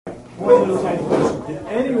one little tiny question. Did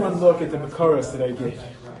anyone look at the Makoros that I gave?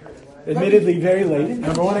 Admittedly, very late.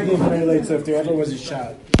 Number one, I gave very late, so if there ever was a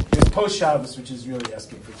shot, it was post-Shabbos, which is really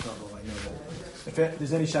asking for trouble, I know that. If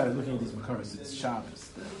there's any shot at looking at these Makoros, it's Shabbos.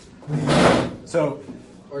 So,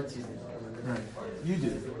 or Tuesday. Right. You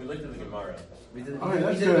did. We looked at the Gemara.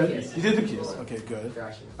 That's good. You did the kiss. Okay, good.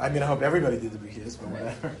 I mean, I hope everybody did the kiss, but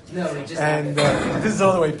whatever. No, we just. And this is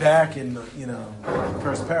all the way back in,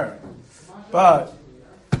 first parak. But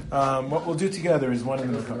what we'll do together is one of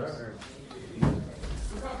the Makoros.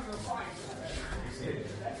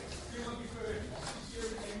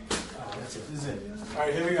 That's it. This is it. All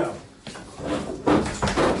right, here we go.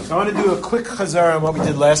 So I want to do a quick chazar on what we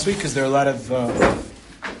did last week because there are a lot of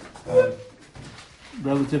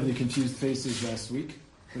relatively confused faces last week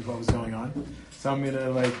with what was going on. So I'm going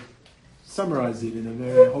to summarize it in a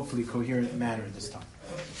very hopefully coherent manner this time.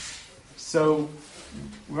 So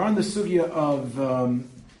we're on the sugya of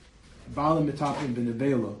Baalim Metapim ben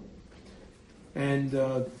Nevela. And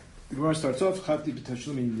the Gemara starts off, Chati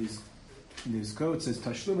b'tashlumi nizko. It says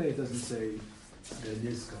tashlumi, it doesn't say the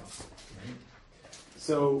nizko. Right?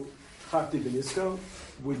 So Chati b'nizko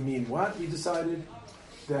would mean what? We decided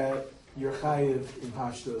that you're chayiv in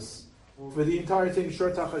Pashtus for the entire thing,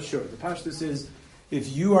 shor tachas shor. The Pashtus is, if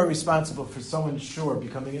you are responsible for someone's shor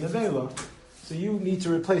becoming an avela, so you need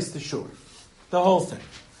to replace the shor. The whole thing.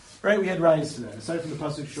 Right? We had rayas for that. Aside from the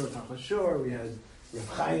pasuk shor tachas shor, we had Rav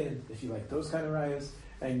Chaim, if you like those kind of rayas,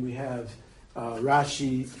 and we have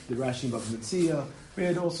Rashi, the Rashi Bava Metzia. We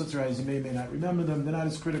had all sorts of rayas. You may or may not remember them. They're not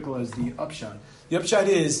as critical as the upshot. The upshot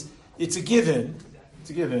is, it's a given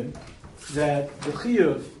that the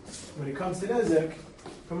chiyuv, when it comes to nezek,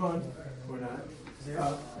 come on, or not,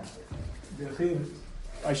 the chiyuv,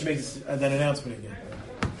 I should make that announcement again.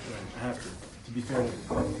 I have to be fair.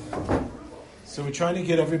 So we're trying to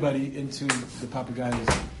get everybody into the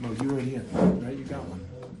Papagayos mode. You already in, right? You got one.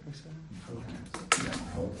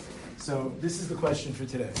 So this is the question for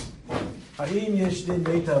today. Ha'im yesh din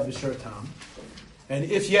meita v'shor tam? And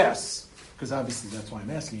if yes, because obviously that's why I'm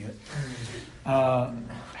asking it,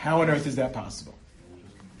 how on earth is that possible?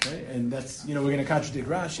 Okay? And that's, we're going to contradict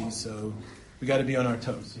Rashi, so we got to be on our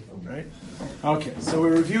toes, right? Okay, so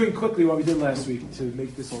we're reviewing quickly what we did last week to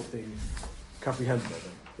make this whole thing comprehensible.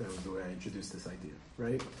 That was the way I introduced this idea,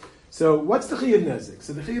 right? So what's the chiyuv nezek?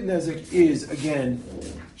 So the chiyuv nezek is, again,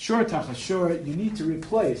 shor tachas shor. You need to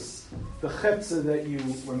replace the chetza that you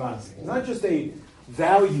were mazik. It's not just a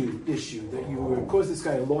value issue that you were caused this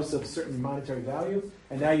guy a loss of certain monetary value,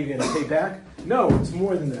 and now you're going to pay back. No, it's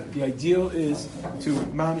more than that. The ideal is to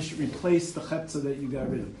mamish replace the chetza that you got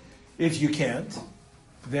rid of. If you can't,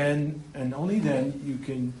 then and only then you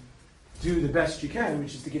can do the best you can,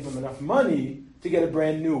 which is to give him enough money to get a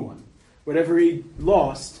brand new one. Whatever he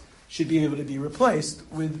lost should be able to be replaced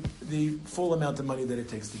with the full amount of money that it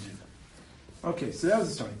takes to do that. Okay, so that was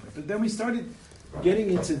the starting point. But then we started getting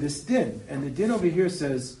into this din. And the din over here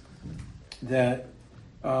says that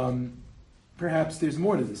perhaps there's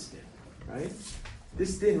more to this din, right?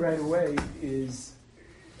 This din right away is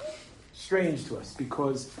strange to us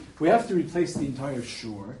because we have to replace the entire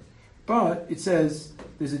shore. But it says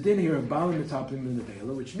there's a din here of Baalim Metapim in the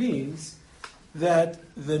Nevela, which means that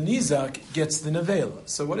the Nizak gets the Nevela.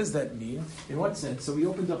 So what does that mean? In what sense? So we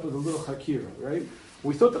opened up with a little Chakira, right?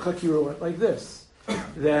 We thought the Chakira went like this,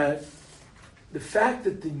 that the fact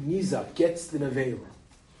that the Nizak gets the Nevela,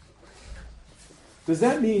 does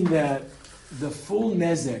that mean that the full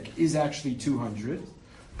Nezek is actually 200,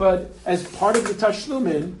 but as part of the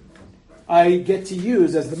Tashlumin, I get to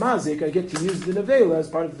use, as the Mazik, I get to use the Nevela as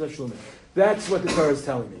part of the Tashlumin. That's what the Torah is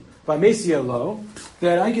telling me. By Mesia Lo,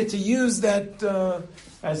 that I get to use that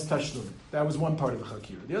as Tashlum. That was one part of the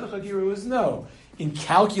Chakira. The other Chakira was no. In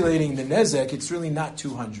calculating the Nezek, it's really not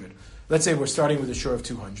 200. Let's say we're starting with a shore of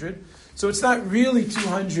 200. So it's not really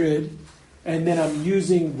 200, and then I'm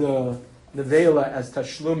using the Nevela as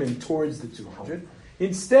Tashlumin towards the 200.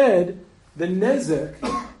 Instead, the Nezek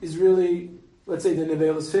is really, let's say the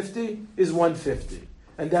Nevela is 50, is 150.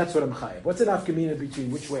 And that's what I'm chayav. What's an nafkamina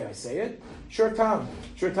between which way I say it? Shor tam.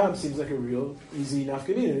 Shor tam seems like a real easy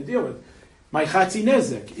nafkamina to deal with. My chatzi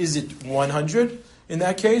nezek, is it 100 in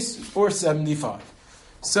that case, or 75?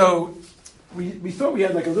 So we thought we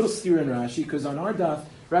had like a little steer in Rashi, because on our daf,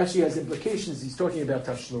 Rashi has implications. He's talking about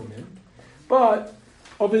tashlumin. But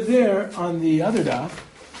over there on the other daf,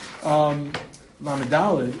 Lamed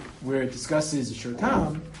Daled, where it discusses shor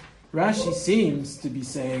tam, Rashi seems to be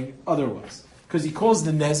saying otherwise. Because he calls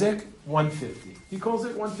the nezek 150. He calls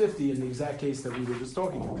it 150 in the exact case that we were just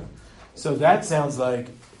talking about. So that sounds like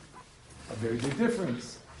a very big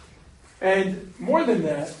difference. And more than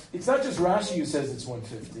that, it's not just Rashi who says it's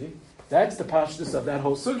 150. That's the pashtus of that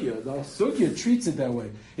whole sugya. The sugya treats it that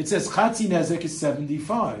way. It says Chatzi Nezek is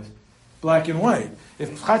 75, black and white.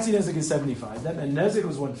 If Chatzi Nezek is 75, that meant Nezek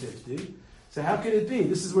was 150. So how could it be?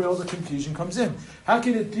 This is where all the confusion comes in. How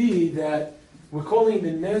can it be that we're calling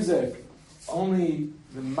the Nezek only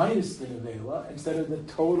the minus the Nevela instead of the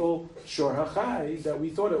total Shor HaChai that we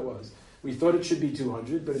thought it was? We thought it should be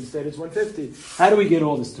 200, but instead it's 150. How do we get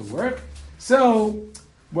all this to work? So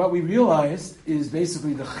what we realized is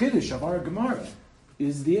basically the Chiddush of our Gemara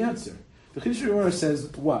is the answer. The Chiddush of Gemara says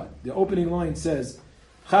what? The opening line says,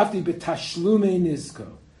 Chavti b'tashlume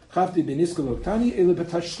nizko. Chavti b'nizko loktani, ele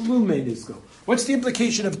b'tashlume nizko. What's the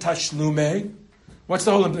implication of tashlume? What's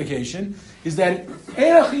the whole implication? Is that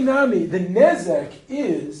Erachinami, the Nezek,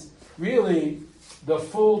 is really the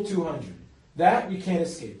full 200. That we can't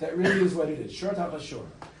escape. That really is what it is. Short HaChashor.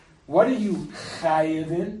 What are you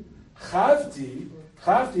chayevin? Chavti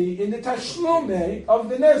in the tashlume of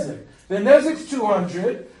the Nezek. The Nezek's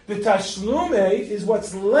 200. The tashlume is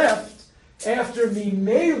what's left after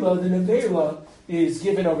Mimela, the Nevela, is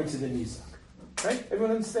given over to the Nizak. Right?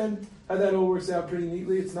 Everyone understand how that all works out pretty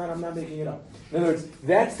neatly? It's not, I'm not making it up. In other words,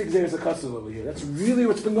 that's the Gzeres HaKasuv over here. That's really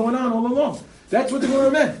what's been going on all along. That's what the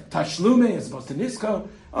Gemara meant. Tashlume as opposed to Nisko.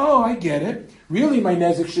 Oh, I get it. Really, my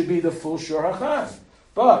Nezek should be the full Shor HaChai.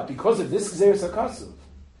 But because of this Gzeres HaKasuv,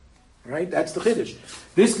 right? That's the Chiddush.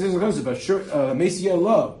 This Gzeres HaKasuv, Mesiya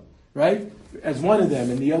Lo, right? As one of them,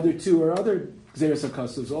 and the other two are other Gzeres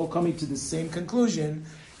HaKasuvs, all coming to the same conclusion.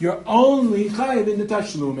 You're only Chayiv in the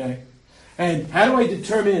Tashlume. And how do I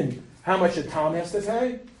determine how much a Tom has to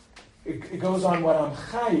pay? It goes on what I'm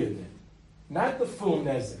Chayiv in, not the full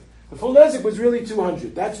Nezek. The full Nezek was really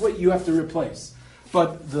 200. That's what you have to replace.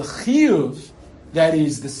 But the Chiyuv, that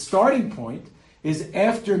is the starting point, is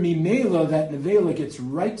after Mimela, that Nevela gets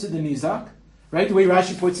right to the Nizak, right? The way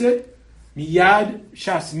Rashi puts it, Miyad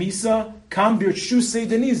Shas Misa Kam Birshusei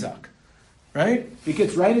de Nizak, right? It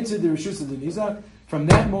gets right into the Rishus of the Nizak. From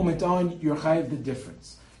that moment on, you're Chayiv the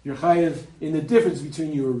difference. You're Chayiv in the difference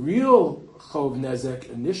between your real Chov Nezek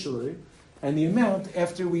initially and the amount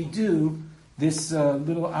after we do this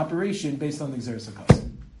little operation based on the Gzeres HaKasuv.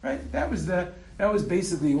 Right? That was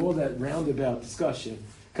basically all that roundabout discussion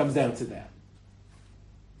comes down to that.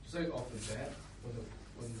 Just like off the bat,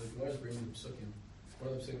 when the Gemara is bringing the Psukim,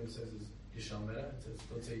 one of them saying what it says is Yishal Mera. It says,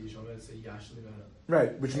 don't say Yishal Mera, say Yashli Mera.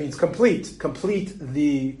 Right, which means complete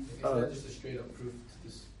the. Is that just a straight up proof to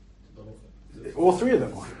this, to the whole thing? All three of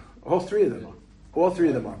them are. All three of them are. All three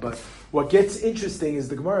of them are. But what gets interesting is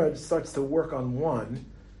the Gemara starts to work on one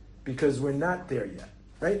because we're not there yet.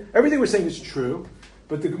 Right? Everything we're saying is true,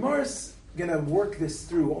 but the Gemara's going to work this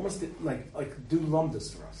through almost like do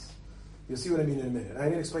lumdus for us. You'll see what I mean in a minute. I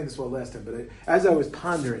didn't explain this well last time, but as I was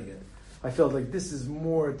pondering it, I felt like this is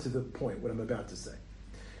more to the point, what I'm about to say.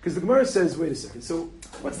 Because the Gemara says, wait a second, so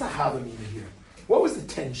what's the Havamina here? What was the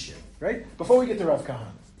tension, right? Before we get to Rav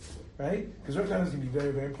Kahana, right? Because Rav Kahana is going to be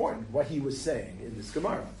very, very important, what he was saying in this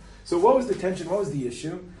Gemara. So what was the tension? What was the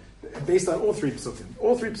issue? Based on all three psukim.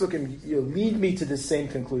 All three psukim lead me to the same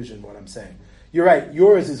conclusion, what I'm saying. You're right,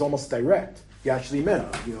 yours is almost direct. Yashli Mena.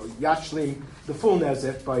 Yashli, the full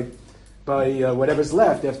Nezek, by whatever's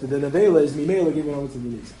left after the Nevela is Mimela given over to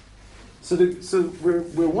the Nizak. So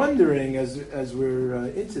we're wondering as we're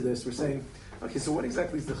into this, we're saying, okay, so what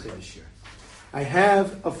exactly is the Chiddush here? I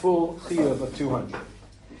have a full Chiyuv of 200.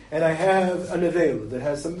 And I have a Nevela that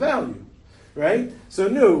has some value, right?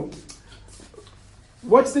 So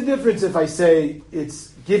what's the difference if I say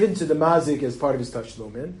it's given to the Mazik as part of his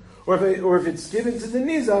Tashlumin, or if it's given to the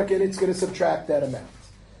Nizak and it's going to subtract that amount?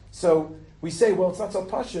 So we say, well, it's not so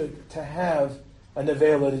pasha to have a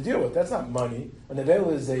nevela to deal with. That's not money. A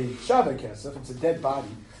nevela is a shava kesef. It's a dead body,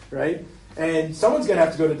 right? And someone's going to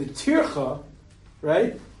have to go to the tircha,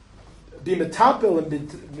 right? Be metapil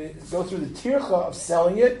and go through the tircha of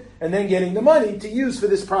selling it and then getting the money to use for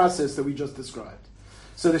this process that we just described.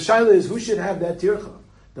 So the shaila is, who should have that tircha?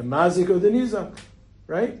 The mazik or the nizak,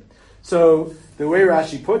 right? So the way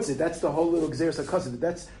Rashi puts it, that's the whole little Gzeres HaKasuv.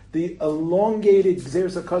 That's the elongated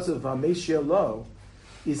Gzeres HaKasuv of HaMeshia Lo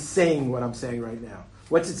is saying what I'm saying right now.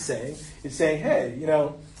 What's it saying? It's saying, hey,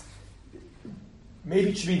 maybe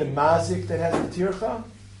it should be the mazik that has the tircha.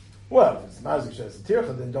 Well, if the mazik has the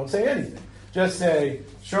tircha, then don't say anything. Just say,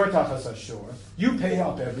 shor tachas ashor. You pay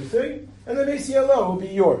up everything, and the HaMeshia Lo will be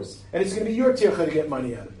yours. And it's going to be your tircha to get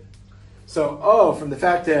money out of it. So, from the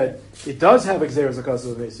fact that it does have a Gzeres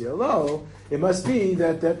HaKasuv of HaMeshia Lo, it must be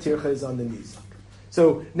that tircha is on the nizak.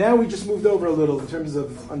 So now we just moved over a little in terms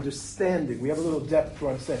of understanding. We have a little depth to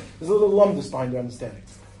our understanding. There's a little lumdus behind our understanding.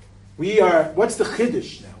 What's the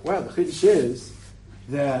chiddush now? Well, the chiddush is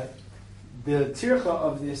that the tircha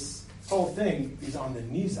of this whole thing is on the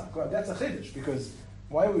nizak. Well, that's a chiddush, because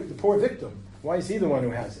why would the poor victim? Why is he the one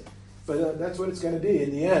who has it? But that's what it's going to be.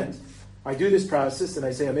 In the end, I do this process and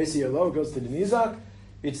I say Amesi Elo goes to the nizak.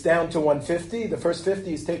 It's down to 150. The first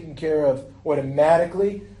 50 is taken care of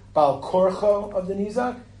automatically. Bal korcho of the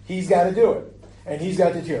nizak, he's got to do it, and he's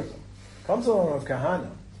got the tircha. Comes along with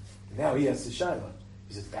Kahana. Now he has the shaila.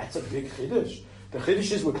 He says that's a big chiddush. The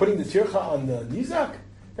chiddush is we're putting the tircha on the nizak.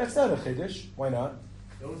 That's not a chiddush. Why not?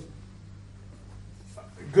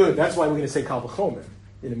 Good. That's why we're going to say kal v'chomer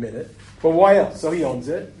in a minute. But why else? So he owns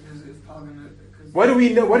it. What do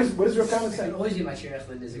we know? What does Rav Kahana say? Always be matriach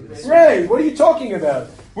the nizak. Right. What are you talking about?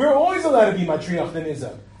 We're always allowed to be matriach the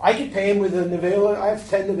nizak. I could pay him with a nevela. I have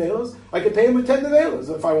 10 nevelas. I could pay him with 10 nevelas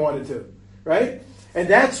if I wanted to. Right? And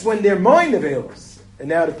that's when they're my nevelas. And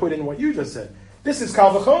now to put in what you just said. This is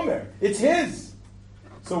kal v'chomer. It's his.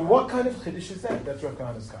 So what kind of chiddush is that? That's Rav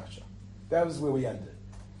Kahana's kasha. That was where we ended.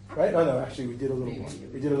 Right? Oh no, actually we did a little more.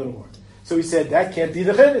 We did a little more. So he said that can't be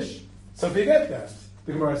the chiddush. So forget that.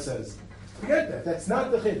 The Gemara says, forget that. That's not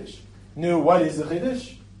the chiddush. No, what is the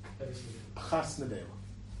chiddush? Chas nevela.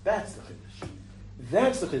 That's the chiddush.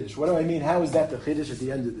 That's the chiddush. What do I mean? How is that the chiddush at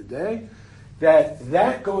the end of the day?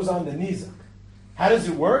 That goes on the nizak. How does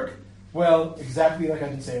it work? Well, exactly like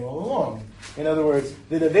I've been saying all along. In other words,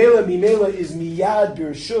 the nevela mimela is miyad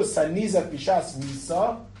birshus hanizak b'shas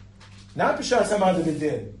misa, not b'shas hamad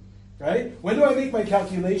b'din. Right? When do I make my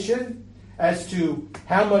calculation as to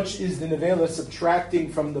how much is the nevela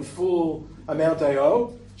subtracting from the full amount I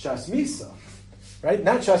owe? Shas misa. Right?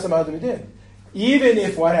 Not shas hamad b'din. Even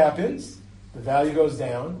if what happens? The value goes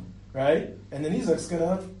down, right? And the nizak's going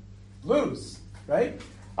to lose, right?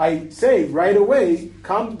 I say right away,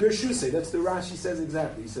 kam birshuse. That's the Rashi says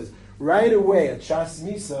exactly. He says, right away at shas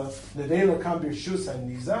misa, nevela kam birshusa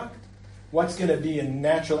nizak. What's going to be a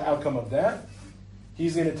natural outcome of that?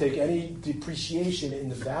 He's going to take any depreciation in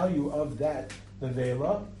the value of that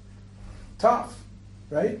nevela, tough,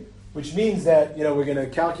 right? Which means that, we're going to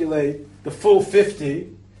calculate the full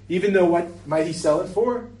 50, even though what might he sell it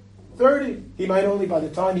for? 30. He might only, by the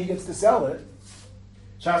time he gets to sell it,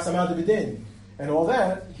 shas hamad b'din, and all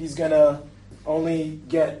that, he's going to only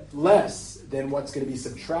get less than what's going to be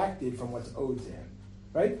subtracted from what's owed to him,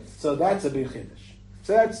 right? So that's a big chiddush.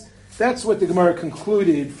 So that's what the Gemara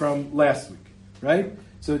concluded from last week, right?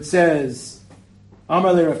 So it says,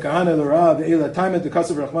 Amar le Rav Kahana le Rav Eila Taimet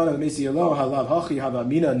dekasav Rachmana Mesi Elo Halav Hachi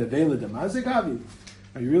Havamina Nevela Demazik Havi.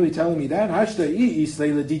 Are you really telling me that? Hashta I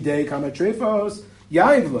Isleila Didei Kama Trefos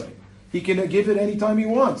Yaivle. He can give it any time he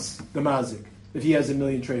wants, the mazik, if he has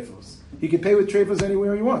 1,000,000 trefos. He can pay with trefos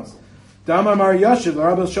anywhere he wants. Dama Mar Yashiv,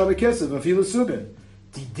 Larabel Shavah Kesef, Afilu Subin.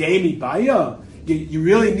 Didei Baya. You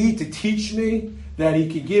really need to teach me that he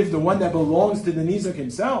can give the one that belongs to the nizak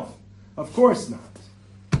himself? Of course not.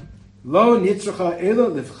 Lo nitzracha ela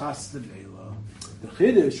lifchas nevela. The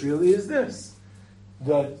chiddush really is this.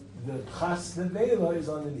 The chas nevela is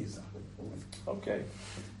on the nizak. Okay.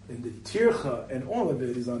 And the tircha and all of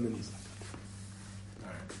it is on the nizak.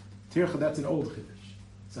 Tircha, that's an old chiddush.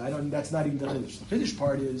 So that's not even the chiddush. The chiddush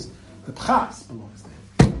part is the pchas belongs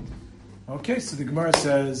to him. Okay, so the Gemara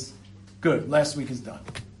says, good, last week is done.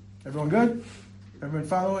 Everyone good? Everyone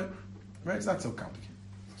follow it? Right? It's not so complicated.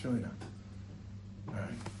 It's really not. All right.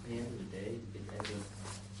 At the end of the day,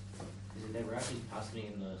 is it never actually possibly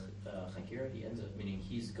in the chakira? He ends up, meaning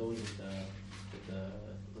he's going with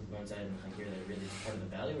one side of the chakira that really is part of the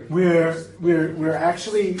value? We're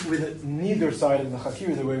actually with neither side of the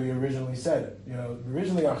chakira the way we originally said it.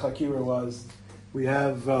 Originally our chakira was we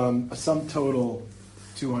have a sum total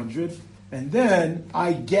 200, and then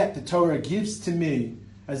the Torah gives to me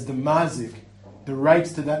as the mazik the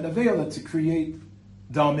rights to that nevela to create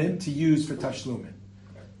damim to use for tashlumin.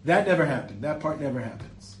 That never happened. That part never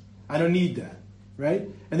happens. I don't need that, right?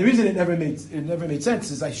 And the reason it never made sense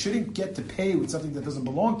is I shouldn't get to pay with something that doesn't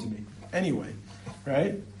belong to me anyway,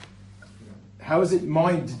 right? How is it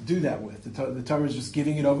mine to do that with? The Torah is just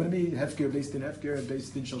giving it over to me, hefker based in hefker,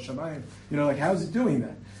 based in shel shamayim. How is it doing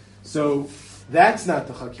that? So that's not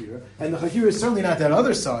the chakira, and the chakira is certainly not that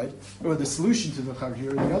other side, or the solution to the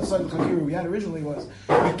chakira. The other side of the chakira we had originally was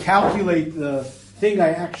we calculate the thing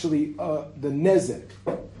the nezek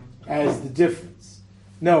as the difference.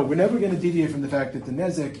 No, we're never going to deviate from the fact that the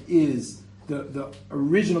nezek is the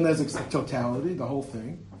original nezek's the totality, the whole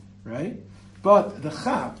thing, right? But the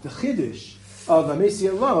chiddush of Amesi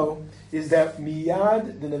Elo is that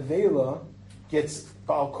miyad the nevela gets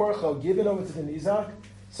ba'al korcho given over to the nizak.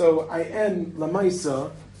 So I am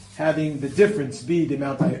lamaisa having the difference be the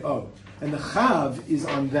amount I owe. and the chav is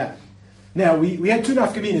on that. Now, we had two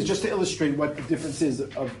nafkaminas just to illustrate what the difference is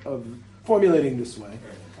of formulating this way.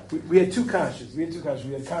 We had two kashas. We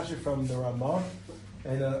had kasha from the Ramah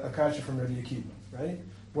and a kasha from Rabbi Akiva, right?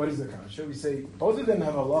 What is the kasha? We say both of them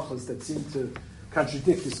have halachas that seem to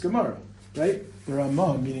contradict this Gemara, right? The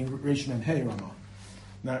Ramah, meaning Reish Mem Hey Ramah,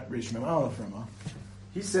 not Reish Mem Aleph Ramah.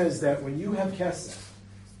 He says that when you have kesef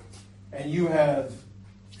and you have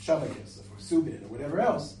shabbat kesef or subin or whatever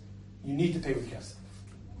else, you need to pay with kesef.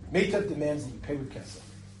 Meitav demands that you pay with kesef.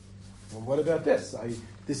 Well, what about this?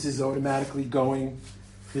 This is automatically going.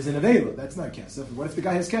 There's an nevela. That's not kesef. What if the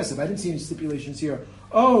guy has kesef? I didn't see any stipulations here.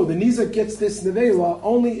 Oh, the nizak gets this nevela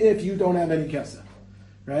only if you don't have any kesef,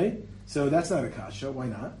 right? So that's not a kasha. Why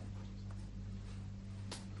not?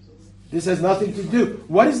 This has nothing to do.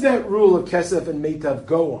 What does that rule of kesef and meitav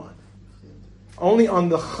go on? Only on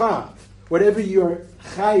the chav. Whatever your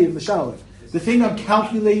chayiv l'shalach. The thing I'm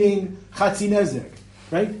calculating chatzi nezek,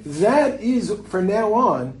 right? That is, for now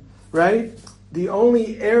on, right, the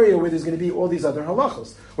only area where there's going to be all these other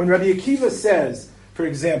halachos. When Rabbi Akiva says, for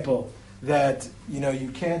example, that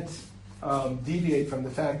you can't deviate from the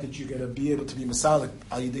fact that you're going to be able to be masalik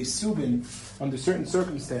al yidei subin under certain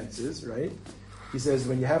circumstances, right? He says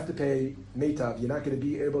when you have to pay meitav, you're not going to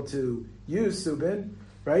be able to use subin,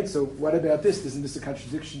 right? So what about this? Isn't this a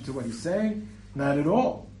contradiction to what he's saying? Not at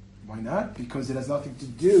all. Why not? Because it has nothing to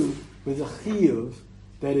do with a chiyuv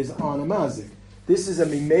that is on a mazik. This is a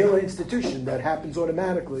mimela institution that happens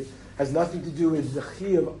automatically, has nothing to do with the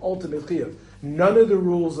chiyuv, ultimate chiyuv. None of the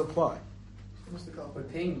rules apply.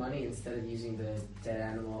 Would paying money instead of using the dead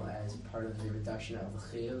animal as part of the reduction of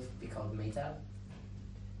the chiyuv be called meitav?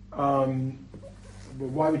 But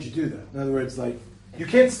why would you do that? In other words, you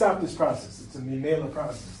can't stop this process. It's a mimela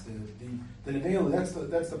process. The nevela,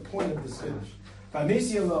 that's the point of this finish.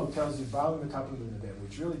 Vamesi tells you Baalim Metaplim Nevela,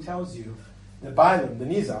 which really tells you the Baalim, the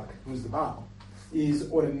Nizak, who's the Baal,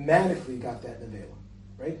 is automatically got that nevela,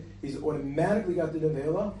 right? He's automatically got the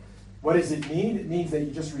nevela. What does it mean? It means that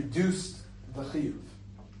you just reduced the chiyuv,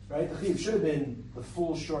 right? The chiyuv should have been the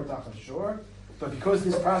full shor tachas shor, but because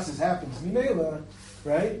this process happens mimela,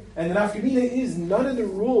 right? And the nafkamina is none of the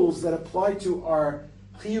rules that apply to our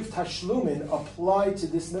chiyuv tashlumin apply to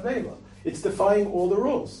this nevela. It's defying all the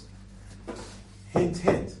rules. Hint,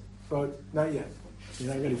 hint, but not yet.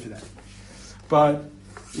 You're not ready for that. But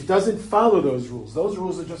it doesn't follow those rules. Those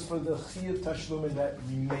rules are just for the chiyuv tashlumin that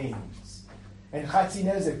remains. And chatzi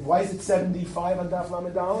nezek, why is it 75 on daf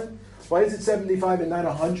lamed daled? Why is it 75 and not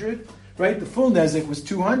 100? Right? The full nezek was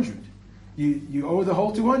 200. You owe the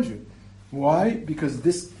whole 200. Why? Because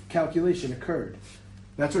this calculation occurred.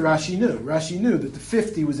 That's what Rashi knew. Rashi knew that the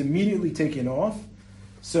 50 was immediately taken off.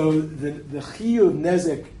 So the chiyuv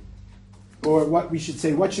nezek, or what we should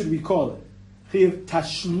say, what should we call it? Chiyuv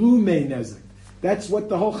tashlume nezek. That's what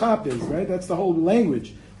the whole chap is, right? That's the whole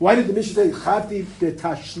language. Why did the Mishnah say chati be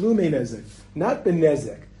tashlume nezek, not be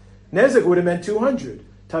nezek? Nezek would have meant 200.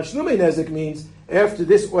 Tashlume nezek means after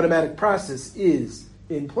this automatic process is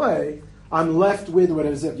in play, I'm left with what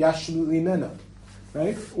is it? Yashlu limena,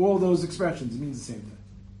 right? All those expressions means the same thing.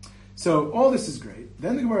 So all this is great.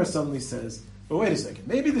 Then the Gemara suddenly says, "But wait a second.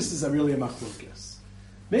 Maybe this is really a machlokes.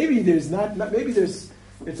 Maybe there's not. Maybe there's.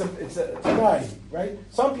 It's a Tanai, right?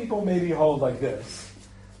 Some people maybe hold like this,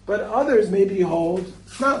 but others maybe hold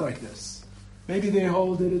not like this. Maybe they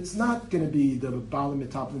hold that it's not going to be the Baalim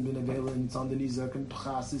Metaplim bin Avela and it's on the Nizak and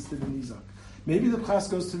Pchas is to the Nizak. Maybe the Pchas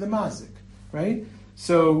goes to the Mazik, right?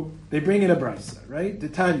 So they bring in a brisa, right? The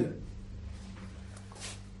Tanya.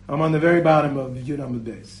 I'm on the very bottom of Yud Amud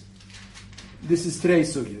Beis. This is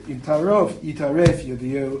today's sugya. Im tarov itaref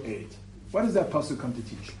yadiyo 8. What does that pasuk come to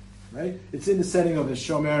teach? Right? It's in the setting of a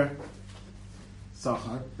shomer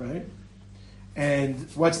sachar, right? And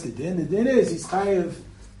what's the din? The din is he's chayiv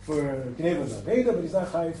for gneva v'aveda, but he's not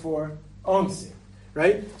chayiv for onsin,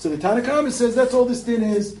 right? So the Tanna Kama says that's all this din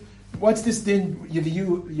is. What's this din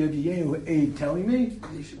Yaviyehu aid telling me?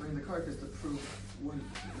 You should bring the carcass to prove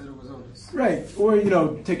that it was onus. Right,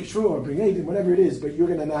 or take a shul or bring aid, whatever it is, but you're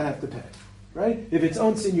going to not have to pay, right? If it's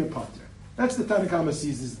onsin, you're pater. That's the Tanna Kama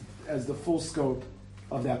sees as the full scope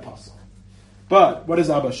of that puzzle. But what does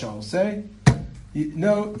Abba Shaul say?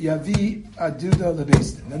 No, Yavi Aduda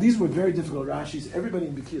Lebestin. Now these were very difficult Rashis. Everybody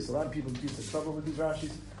in Bikiyas, a lot of people in Bikiyas had trouble with these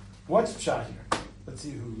Rashis. What's Pshat here? Let's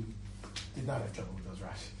see who did not have trouble with those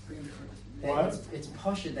Rashis. What? It's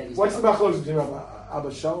Pasha that he's... What's the machlokes between Abba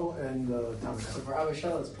Shaul and Tanna So Kama? for Abba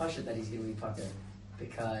Shaul, it's Pasha that he's going to be pater.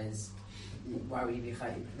 Because why would he be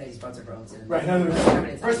chayiv? That he's pater for onsin. Right, in other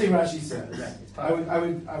words, first thing Rashi says, Right, it's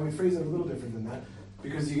I would phrase it a little different than that,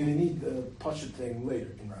 because you're going to need the Pasha thing later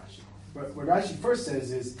in Rashi. what Rashi first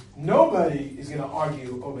says is nobody is going to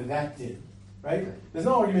argue over that din, right? There's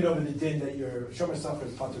no argument over the din that your shomer suffer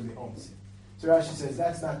is part of the onsi. So Rashi says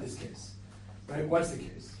that's not this case, right? What's the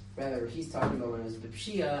case? Rather, he's talking about when it was the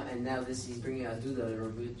pshia, and now he's bringing out duda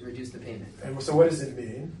to reduce the payment. And so what does it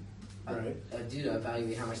mean? Right. Duda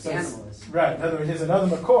evaluate how much So the animal is. Right. In other words, here's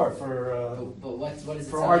another makor for But what does it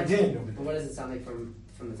for sound our like? din. But what does it sound like from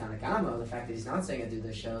the Tanakama? The fact that he's not saying a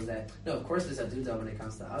duda shows that no, of course there's a duda when it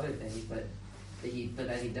comes to other things, but that he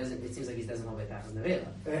doesn't. It seems like he doesn't hold it back from the vela.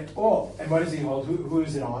 And what does he hold? Who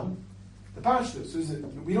is it on? The pashtus. Who's it?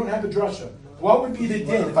 We don't have a drasha. What would be the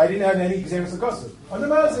din if I didn't have any examples of kosu? On the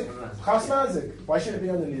mazik, chas mazik. Why should it be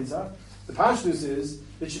on the nizak? The pashtus is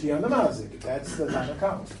it should be on the mazik. That's the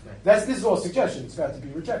Tanakama. This is all suggestion. It's about to be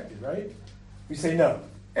rejected, right? We say no.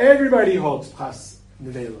 Everybody holds chas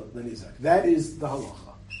nevela lenizak. That is the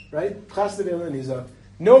halacha, right? Chas nevela lenizak.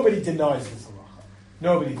 Nobody denies this halacha.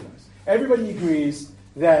 Nobody does. Everybody agrees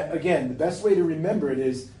that again the best way to remember it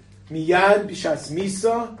is miyad b'shas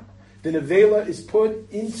misa. The nevela is put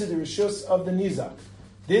into the rishus of the nizak.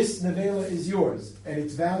 This nevela is yours, and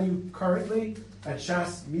its value currently at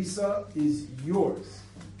shas misa is yours.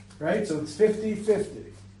 Right? So it's 50-50.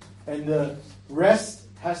 And the rest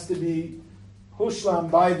has to be hushlam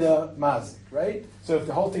by the mazik, right? So if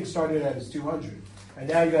the whole thing started out as 200, and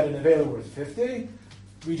now you got a nevela worth 50,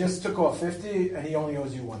 we just took off 50, and he only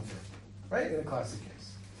owes you 150. Right? In a classic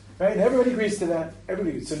case. Right? And everybody agrees to that.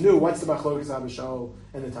 Everybody agrees. So new, what's the machlokas Abishal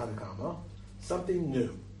and the Tanakama? Something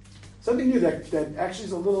new. Something new that actually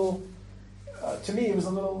is a little, to me, it was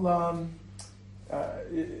a little,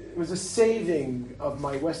 it was a saving of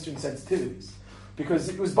my Western sensitivities. Because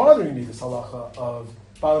it was bothering me, this halacha of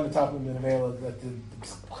Balam Etapim and Avela, that the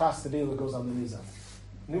Chas Nevela goes on the Nizam.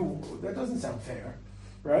 No, that doesn't sound fair.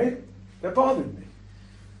 Right? That bothered me.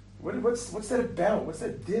 What's that about? What's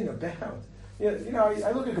that din about? Yeah,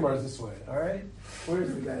 I look at Gemaras this way, all right?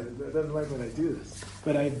 Where's the guy that doesn't like when I do this?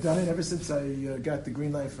 But I've done it ever since I got the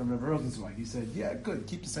green light from Rav Rosenzweig. He said, yeah, good,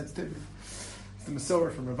 keep the sensitivity. It's the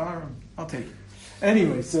Masorah from Rav Aram. I'll take it.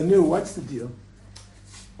 Anyway, so what's the deal?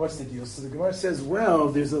 What's the deal? So the Gemara says, well,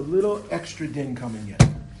 there's a little extra din coming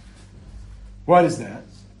in. What is that?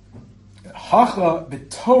 Hacha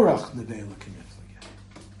b'torach nevela k'niflige.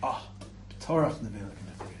 Ah, b'torach nevela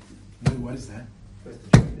k'niflige. What is that?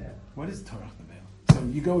 What is Torah Nevela? So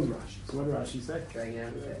you go with Rashi. So what did Rashi say?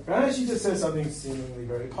 Rashi just says something seemingly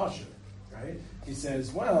very posh, right? He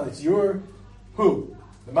says, well, it's your, who?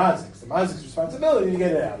 The mazik's. The mazik's responsibility to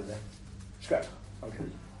get it out of there. Shkach. Okay.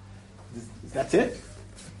 That's it?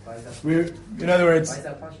 Why is that? In other words... Why is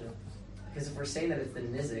that posh? Because if we're saying that it's the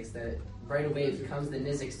niziks, that right away it becomes the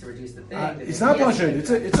niziks to reduce the thing. It's not posh. It's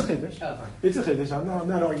a chiddush. Oh, fine. It's a chiddush. I'm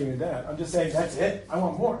not arguing that. I'm just saying that's it. I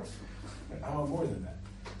want more. I want more than that.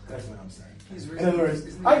 That's what I'm saying. In other words,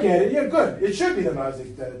 I get it. Yeah, good. It should be the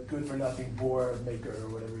mazik, that good for nothing boar maker or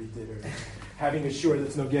whatever he did, or having a shore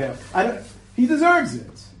that's no gap. He deserves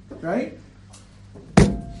it, right?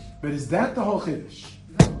 But is that the whole chiddush?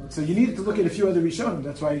 No. So you needed to look at a few other rishonim.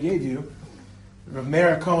 That's why I gave you Rav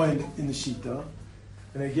Meir Cohen in the Shita,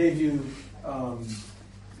 and I gave you Rav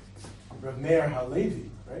Meir HaLevi,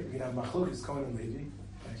 right? We can have Machlokas Cohen and Levi.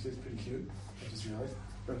 Actually, it's pretty cute. I just realized.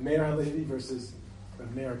 Rav Meir HaLevi versus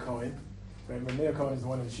Rav Meir Cohen. Right? Rav Meir Cohen is the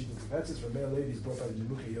one in the Shita Tefetzis. Rav Meir Levi is brought by the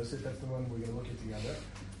Nebuchadnezzar Yosef. That's the one we're going to look at together.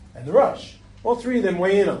 And the Rush. All three of them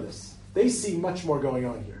weigh in on this. They see much more going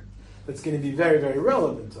on here. That's going to be very, very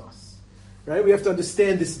relevant to us. Right? We have to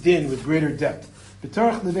understand this din with greater depth. And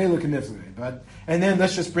then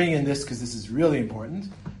let's just bring in this because this is really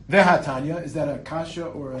important. Vehatanya, is that a kasha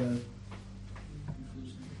or a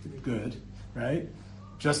good? Right?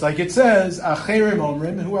 Just like it says, Acherim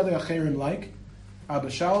Omrim. Who are the Acherim like?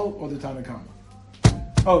 Abishal or the Tanakama?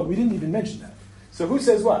 Oh, we didn't even mention that. So who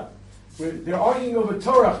says what? They're arguing over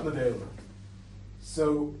Torah Nevela.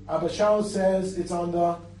 So Abishal says it's on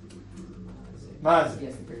the Mazik.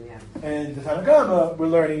 Yes, and the Tanakama, we're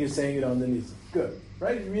learning, is saying it on the Nizam. Good.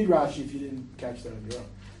 Right? You read Rashi if you didn't catch that on your own.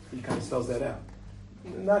 He kind of spells that out.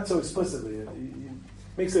 Not so explicitly. It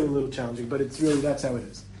makes it a little challenging, but it's really, that's how it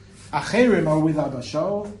is. Acherim are with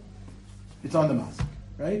Abishal. It's on the Mazik.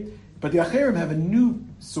 Right? But the Acherim have a new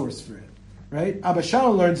source for it. Right?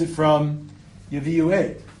 Abishal learns it from Yaviu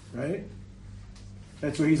Eid. Right?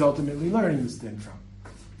 That's where he's ultimately learning this thing from.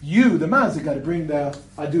 You, the Mazik, got to bring the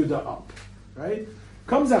Aduda up. Right?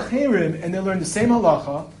 Comes Acherim, and they learn the same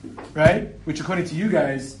halacha, right? Which, according to you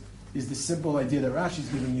guys, is the simple idea that Rashi's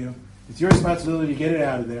giving you. It's your responsibility to get it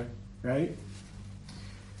out of there, right?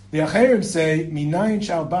 The Acherim say, Minayin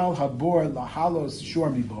shal bal habor lahalos shor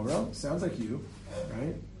miboro. Sounds like you,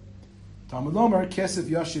 right? Talmud Lomar, Kesef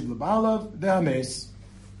Yashiv L'Balav, Ve'ames.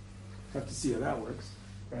 Have to see how that works,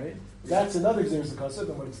 right? That's another Xeris HaKasav,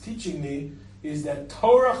 and what it's teaching me is that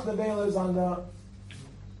Torach Nevela is on the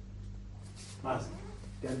Mazik.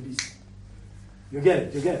 You'll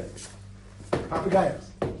get it. Papagayos.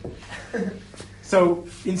 So,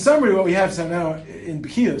 in summary, what we have so now in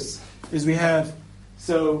Bechios is we have,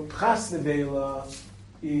 so Pras Nevela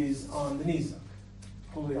is on the Nizak,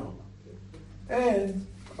 Holy Alma. And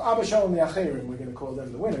Abba Shalom the Acherim, we're going to call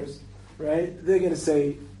them the winners, right? They're going to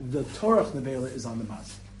say the Torach Nevela is on the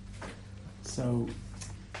Mazik. So,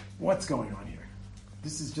 what's going on here?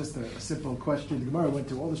 This is just a simple question. The Gemara went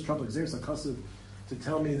to all this trouble, Xeris HaKasav, to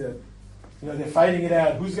tell me that, they're fighting it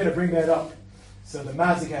out. Who's going to bring that up? So the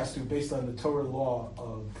Mazik has to, based on the Torah law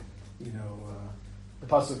of, the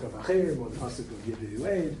pasuk of Acherim or the pasuk of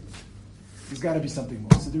Yevi'ued. There's got to be something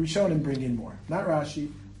more. So the Rishonim bring in more. Not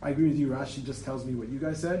Rashi. I agree with you. Rashi just tells me what you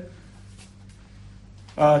guys said.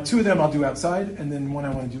 Two of them I'll do outside, and then one I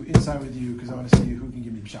want to do inside with you because I want to see who can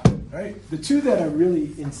give me pshat. Right? The two that are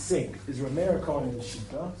really in sync is Rameir Cohen and the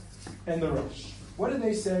Shita and the Rosh. What do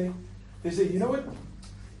they say? They say, you know what?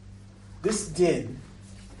 This din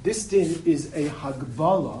is a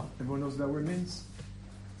hagbala. Everyone knows what that word means?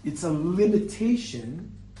 It's a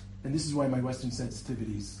limitation, and this is why my Western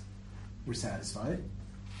sensitivities were satisfied,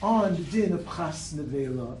 on the din of Chas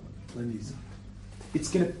Nevela Laniza. It's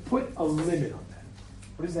going to put a limit on that.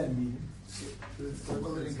 What does that mean?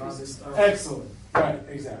 Excellent. Right,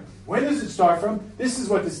 exactly. When does it start from? This is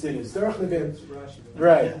what this din is.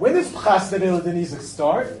 Right. When does Chas Nevela Laniza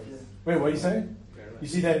start? Wait, what are you saying? You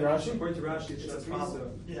see that in Rashi? According to Rashi, it's Shas Misa.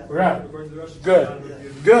 Yeah. Right. According to Rashi,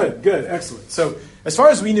 Good, excellent. So, as far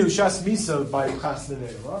as we knew, Shas Misa by Chas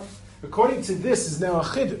Nevela, according to this, is now a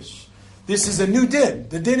Chiddush. This is a new din.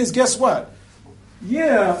 The din is, guess what?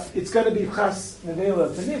 Yeah, it's going to be Chas Nevela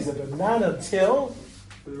Taniza, but not until.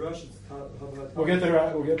 For the Russians, We'll get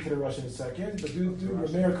to the Russian in a second, but do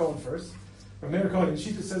Rameir Cohen first. Rameir Cohen, and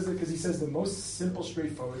Shita says it because he says the most simple,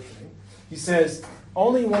 straightforward thing. He says,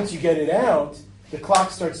 only once you get it out, the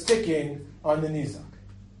clock starts ticking on the Nizak.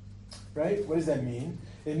 Right? What does that mean?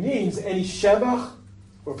 It means any Shevach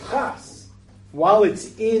or Pchas, while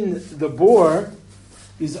it's in the bore,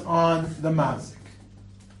 is on the Mazik.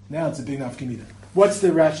 Now it's a big nafkamina. What's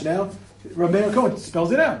the rationale? Rameir Cohen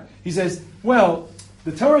spells it out. He says, well,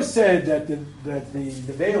 the Torah said that the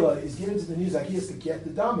Nevela is given to the Nizak. He has to get the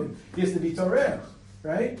Damim. He has to be Torah.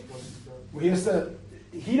 Right? Well, he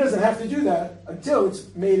doesn't have to do that until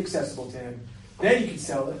it's made accessible to him. Then he can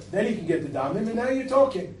sell it. Then he can get the damim, and now you're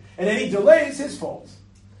talking. And any delay is his fault,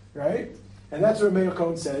 right? And that's what Meir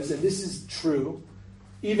Cohen says, and this is true.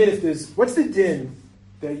 Even if there's, what's the din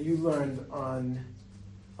that you learned on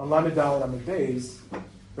Lamed Dalet Amud Beis,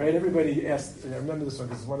 right? Everybody asked, and I remember this one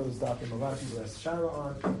because it's one of those documents a lot of people asked Shara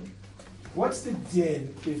on. What's the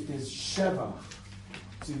din if there's shevach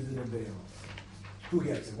to the Nevela? Who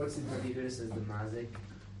gets it? What's the din? Rabbi Yehuda says the Mazik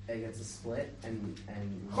gets a split, and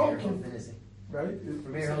Okay. Rameir holds the Nizik. Right?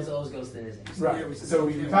 Rameir always goes to the Nizik. Right. So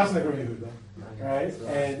we pass on the Yehuda. Right?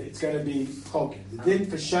 And it's going to be Chokin. The din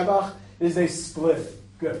for Shevach is they split it.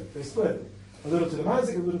 Good. They split it. A little to the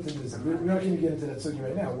Mazik, a little to the Nizik. We're not going to get into that sugi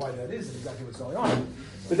right now, why that is and exactly what's going on.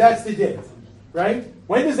 But that's the din. Right?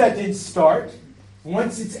 When does that din start?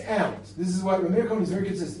 Once it's out. This is why Rameir Cohen is very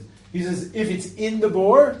consistent. He says, if it's in the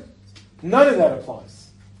bore, none of that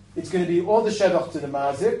applies. It's going to be all the Shevach to the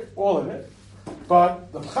Mazik, all of it,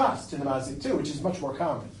 but the Pchas to the Mazik too, which is much more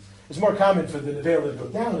common. It's more common for the Nevela to go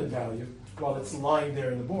down in value while it's lying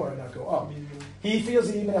there in the bore and not go up. He feels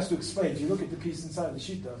he even has to explain. If you look at the piece inside the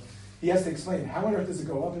Shita, he has to explain how on earth does it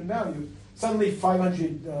go up in value? Suddenly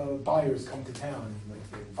 500 buyers come to town and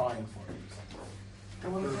like, they're buying for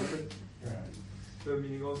it. Right. So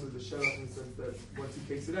meaning also the Shevach in the sense that once he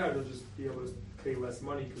takes it out, he'll just be able to pay less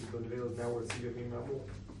money because the Nevela is now worth significantly more.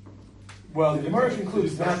 Well, the Gemara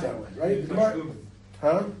concludes not that way, right? The Gemara,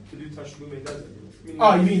 huh? To do Tashlume does it.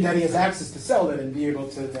 Oh, you mean that he has access to sell it and be able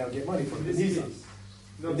to now get money for it? In this case.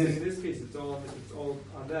 No, I'm saying in this case, it's all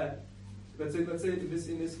on that. Let's say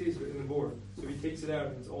in this case in the board. So he takes it out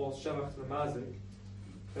and it's all Shevach to the Mazik.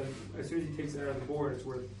 And as soon as he takes it out of the board, it's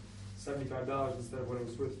worth $75 instead of when it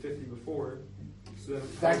was worth $50 before. So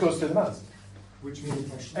That goes to the Mazik. which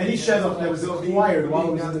means Any Shevach that was acquired while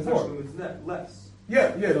it was in the board. It's net less.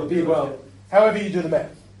 Yeah, it'll be, well, however you do the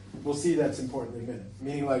math. We'll see that's important in a minute.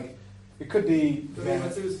 Meaning, like, it could be. I mean,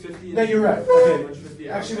 let's say it was 50. No, you're right. Okay. Okay.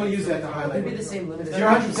 Actually, we'll use that to highlight. It'd be the same limit. You're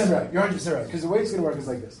 100% right. You're 100% right. Because the way it's going to work is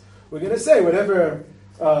like this. We're going to say whatever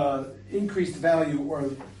increased value or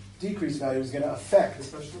decreased value is going to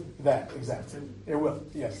affect that. Exactly. It will.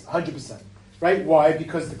 Yes, 100%. right? Why?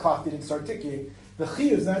 Because the clock didn't start ticking. The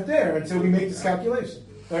chiyuv is not there until we make this calculation.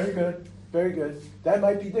 Very good, very good. That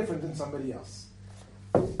might be different than somebody else.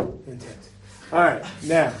 Intent. All right,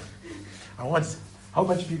 now, I want a whole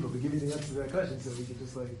bunch of people to give you the answer to that question so we can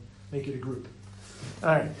just make it a group. All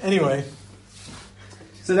right, anyway.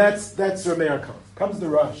 So that's Rameir Cohen. Comes the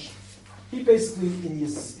Rush. He basically,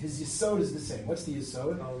 his yesod is the same. What's the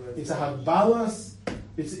yesod? It's a habbalas.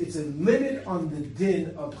 It's a limit on the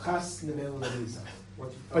din of chas nevel levisa.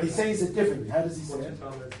 But he's saying it differently. How does he say it?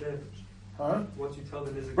 Huh? Once you tell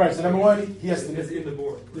them is Right. So number one, he has to. It's in the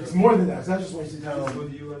board. It's more than that. It's not just once you tell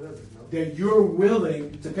him that you're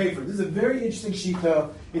willing to pay for it. This is a very interesting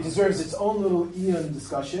shita. It deserves its own little Ian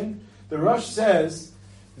discussion. The Rush says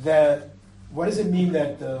that. What does it mean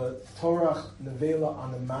that the Torah nevela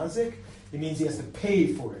on the mazik? It means he has to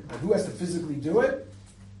pay for it. But who has to physically do it?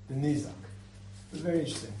 The nizak. It's very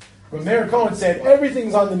interesting. Rameir Cohen said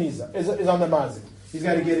everything's on the nizak, is on the mazik. He's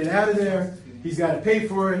got to get it out of there. He's got to pay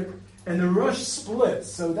for it. And the Rush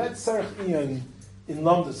splits. So that Sarach Ian in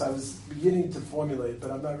Lumdus, I was beginning to formulate,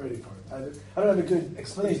 but I'm not ready for it. I don't have a good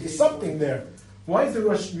explanation. There's something there. Why is the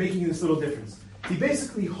Rush making this little difference? He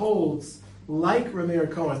basically holds, like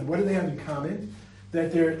Rameir Cohen, what do they have in common?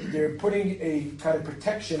 That they're putting a kind of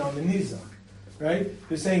protection on the nizak, right?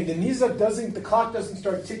 They're saying the clock doesn't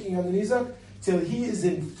start ticking on the nizak till he is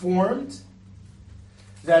informed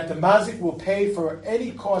that the mazik will pay for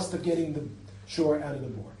any cost of getting the shore out of the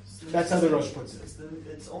board. That's how the Rosh puts it.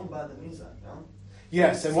 It's owned by the nizak, no?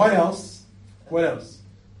 Yes, and what else? What else?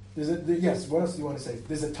 Yes, what else do you want to say?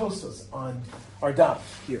 There's a Tosfos on our daf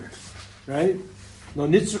here, right? No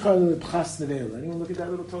nitzrucha l'pchas nevela. Anyone look at that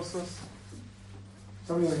little Tosfos?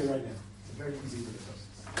 Somebody look at it right now. It's a very easy little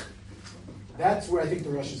Tosfos. That's where I think the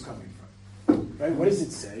Rush is coming from. Right? What does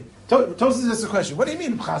it say? Tosfos asks the question, what do you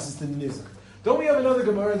mean pchas is to the nizak? Don't we have another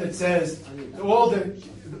Gemara that says all the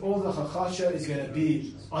chachasha is going to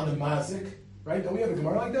be on the mazik? Right? Don't we have a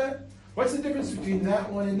Gemara like that? What's the difference between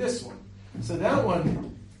that one and this one? So that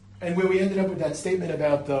one, and where we ended up with that statement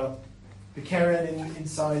about the Karen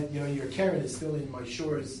inside, your Karen is still in my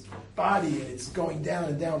shore's body and it's going down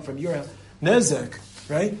and down from your house. Nezek,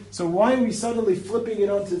 right? So why are we suddenly flipping it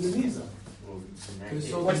onto the Nizak?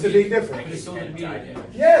 So what's the big difference? It's sold immediately.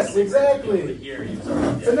 Yes, exactly. Here, It's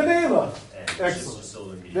a Nevela. Excellent.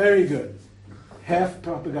 Excellent. Very good. Half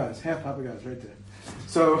papagas right there.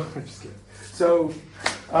 So, I'm just kidding. So,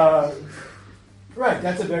 right,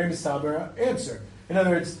 that's a very mistaber answer. In other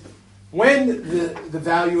words, when the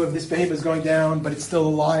value of this behemoth is going down, but it's still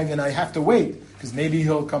alive, and I have to wait, because maybe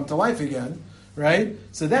he'll come to life again, right?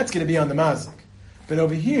 So that's going to be on the mazik. But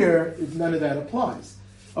over here, none of that applies.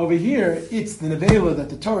 Over here, it's the nevela that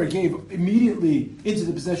the Torah gave immediately into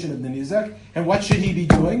the possession of the nizak, and what should he be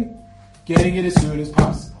doing? Getting it as soon as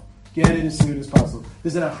possible. Get it as soon as possible.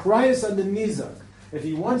 There's an achrayus on the nizak. If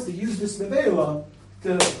he wants to use this nevela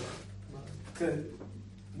to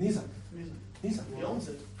nizak. He owns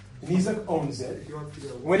it. Nizak owns it.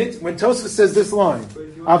 When Tosfos says this line,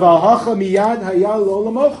 Aval hacha miyad hayal lo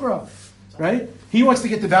lamochra, right? He wants to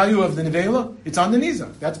get the value of the nevela. It's on the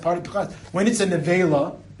nizak. That's part of Pechaz. When it's a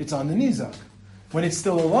nevela, it's on the nizak. When it's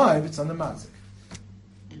still alive, it's on the mazik.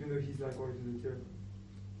 Even though he's not going to the kirk.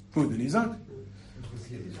 Who, the nizak?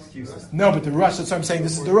 No, but the Rush. That's what I'm saying.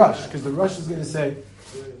 This is the Rush, because the Rush is going to say,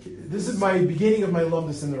 this is my beginning of my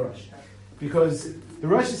lumdus in the Rush, because the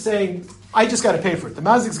Rush is saying, I just got to pay for it. The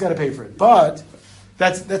mazik's got to pay for it, but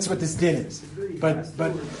that's what this din is. But It's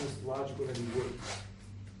just logical that he would.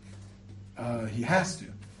 he has to.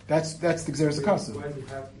 That's the Gzeres HaKasav. Why does he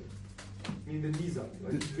have to? I mean, the nizak.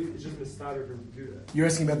 It's just misstated for him to do that. You're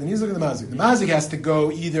asking about the nizak or the mazik? The mazik has to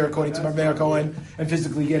go either according to Rameir Cohen and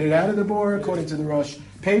physically get it out of the bore, according to the Rush,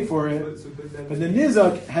 pay for it. But the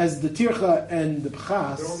nizak has the tircha and the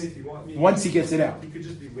But only if pchas you want. once he gets it out. He could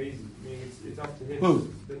just be lazy. I mean, it's up to him. Who?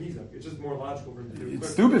 The nizak. It's just more logical for him to do it. It's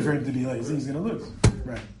quicker. stupid for him to be lazy. He's going to lose.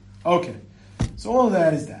 Right. Okay. So all of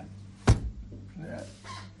that is that.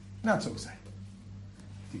 Not so exciting.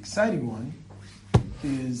 The exciting one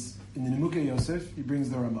is in the Nimukei Yosef, he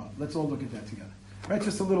brings the Ramah. Let's all look at that together. Right,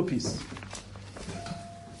 just a little piece.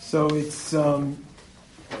 So it's the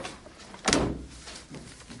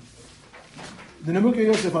Nimukei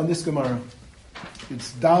Yosef on this Gemara.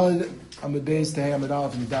 It's Daled Amud Beis Tehei Amud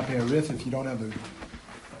Aleph and the Dapei Arif. If you don't have a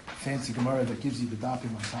fancy Gemara that gives you the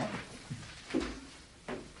Dapim on top.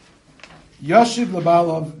 Yashiv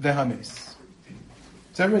Labalav Vehames.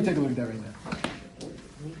 So everybody take a look at that right now.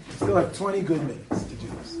 Still have 20 good minutes to do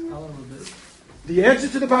this. The answer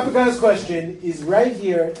to the Papagayos question is right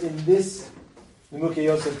here in this Nimukei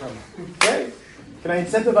Yosef Ramah. Okay? Can I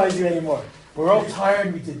incentivize you anymore? We're all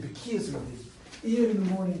tired. We did Bekiyas, we did Iyun in the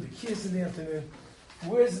morning, the Kiyas in the afternoon.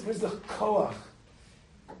 Where's the Koach?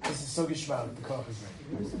 This is so geschmack, the Koach is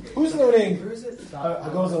ready. Who's learning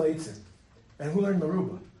Hagozal Eitzim? And who learned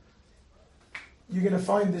Maruba? You're going to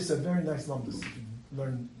find this a very nice lumbus if you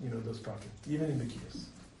learn, those properties, even in the Kiyas.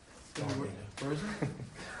 Where is it?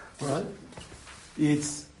 What?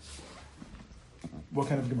 It's what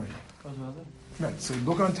kind of Gemara? What's Right. So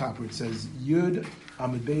look on top where it says Yud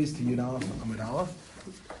Amud Beis to Yud Aleph Amud Aleph.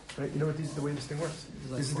 Right. You know what the way this thing works.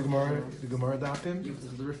 This is the Gemara Dapim,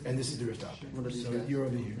 and this is the Rif Dapim. So you're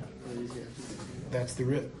over here. That's the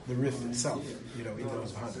Rif itself. In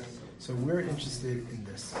those 100. So we're interested in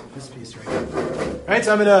this piece right here. Right.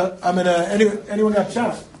 So I'm gonna. Anyone got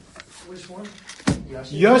shot? Which one?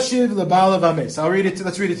 Yoshiv lebalav ames.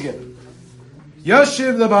 Let's read it together.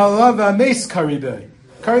 Yoshiv lebalav ames karibei.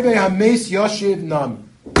 Karibei hames yoshiv nami.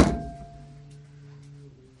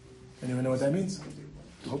 Anyone know what that means?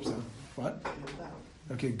 Hope so. What?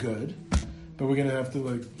 Okay, good. But we're gonna have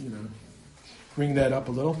to bring that up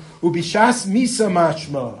a little. Ubishas misa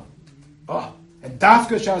mashma. Oh, and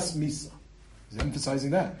dafka shas misa. He's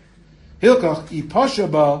emphasizing that. Hilkach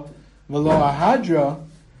ipashaba v'lo ahadra.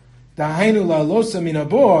 Dahainu la losa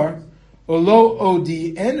minabor, olo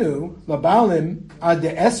odi enu labalim ad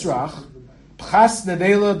de esrach, pchas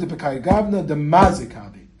nevela de pekayagavna de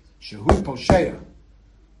mazikabi, shehu poshea.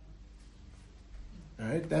 All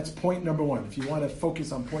right, that's point number one. If you want to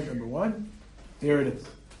focus on point number one, there it is.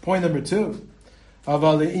 Point number two,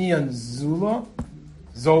 avaliyan zola,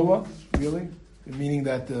 really, meaning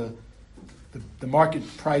that the market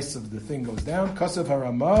price of the thing goes down. Kasav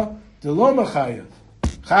harama de lo machayev.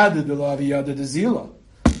 Chad de lo aviyada de zila,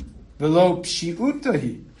 velo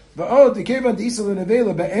pshiutahi, va'od dekevan deisel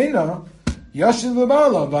nevela be'ena yashiv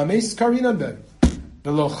lebala v'ames karinan be,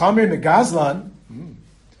 velo chamer megazlan,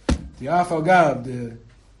 the afagav the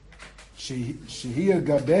shehia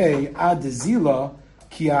gabe ad de zila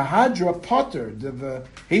ki ahadra potter the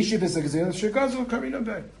heishiv esagzel shegazul karinan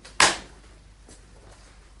be.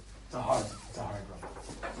 It's a hard one.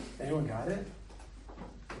 Anyone got it?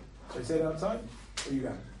 Should I say it outside? What you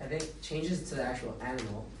got? I think changes to the actual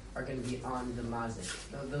animal are going to be on the mazik.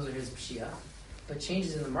 Those are his pshia. But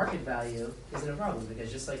changes in the market value isn't a problem,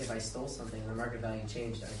 because just like if I stole something and the market value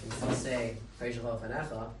changed, I can still say so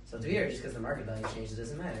to here, just because the market value changed, it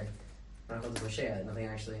doesn't matter. Nothing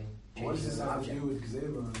actually What does changes this in the have to do object. with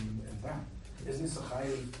Gzela and that? Isn't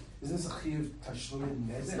this a chiv tashlumin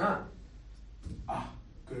nezek? It's not.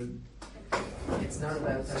 Good. It's not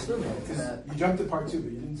about tashlumin. It's about You jumped to part 2,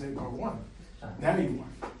 but you didn't say part 1. Ah. Now you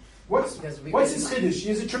are. What's his chiddush? He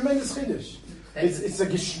has a tremendous chiddush. It's a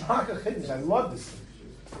geschmack of chiddush. I love this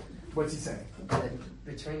chiddush. What's he saying? that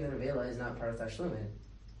returning the nevela is not part of tashlumin.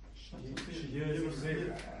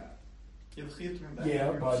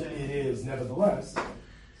 Yeah, but it is nevertheless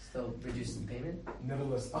Still reduces the payment.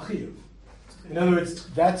 a chiyuv. In other words,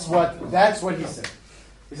 that's what he said.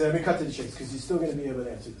 He said, let me cut to the chase, because you're still going to be able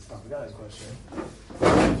to answer this Papagai's question.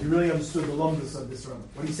 If you really understood the lumbus of this run.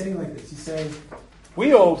 What he's saying like this, he's saying,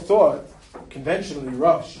 we all thought, conventionally,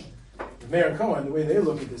 Rosh, Meir and Cohen, the way they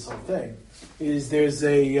look at this whole thing, is there's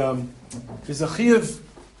a chiyuv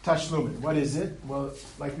tashlumin. What is it? Well,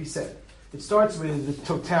 like we said, it starts with the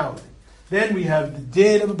totality. Then we have the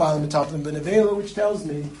din of a baal metalpin benevela, which tells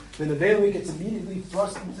me the nevela gets immediately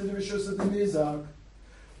thrust into the rishus of the nizak.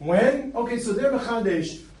 So they're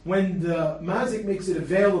mechadesh, when the mazik makes it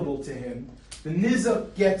available to him, the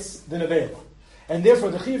nizak gets the nevela. And therefore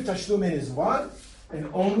the chiyuv tashlumin is what? And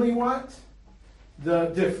only what? The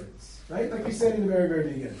difference. Right? Like we said in the very, very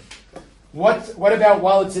beginning. What about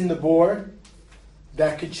while it's in the board?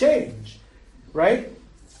 That could change. Right?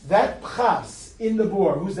 That pchas in the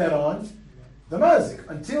board, who's that on? The mazik.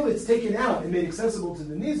 Until it's taken out and made accessible to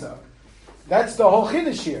the nizak. That's the whole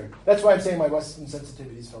chiddush here. That's why I'm saying my Western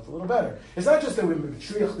sensitivities felt a little better. It's not just that we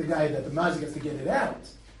triach the guy that the mazik has to get it out.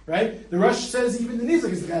 Right? The Rosh says even the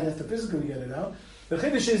nizak is the guy that has to physically get it out. The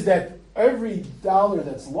chiddush is that every dollar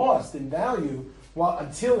that's lost in value,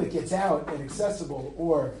 until it gets out and accessible,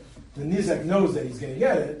 or the nizak knows that he's going to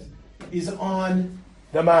get it, is on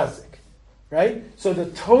the mazik. Right? So the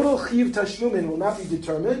total chiyuv tashlumin will not be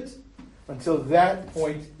determined until that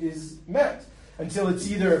point is met. Until it's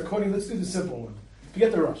either, let's do the simple one.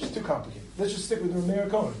 Forget the rush, it's too complicated. Let's just stick with Rameir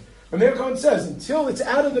Cohen. Rameir Cohen says, until it's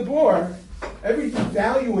out of the bore, every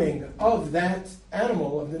valuing of that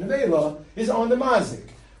animal, of the nevela, is on the mazik,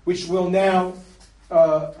 which will now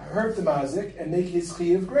hurt the mazik and make his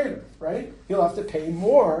chiyuv greater, right? He'll have to pay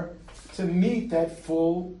more to meet that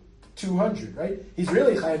full 200, right? He's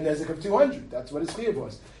really chayav nezek of 200. That's what his chiyuv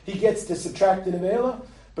was. He gets to subtract the nevela,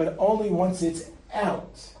 but only once it's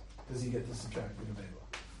out. does he get to subtract the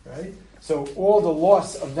nevela, right? So all the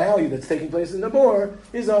loss of value that's taking place in the bor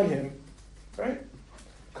is on him, right?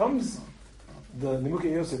 Comes the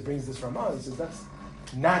Nimukei Yosef brings this Ramah. He says that's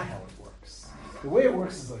not how it works. The way it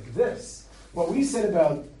works is like this. What we said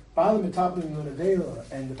about Baalim Metaplim Nevela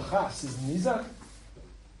and the Pachas is Nizak.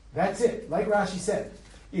 That's it. Like Rashi said,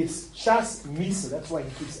 it's Shas Misa. That's why he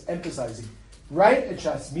keeps emphasizing. Right at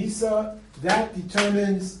Shas Misa, that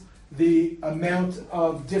determines the amount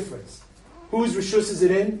of difference. Whose Rishus is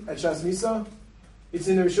it in at Shas Misa? It's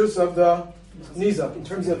in the Rishus of the Nizak in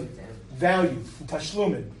terms of value, in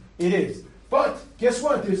Tashlumin. It is. But guess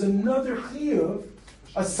what? There's another chiyuv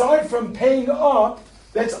aside from paying up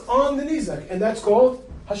that's on the Nizak, and that's called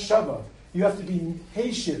Hashava. You have to be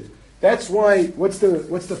Heishiv. That's why. What's the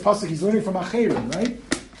pasuk? He's learning from Acherim, right?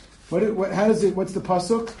 How does it? What's the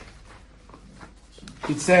pasuk?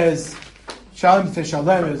 It says Shalom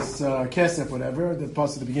Teshalem is Kesef, whatever the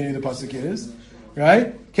pasuk. The beginning of the pasuk is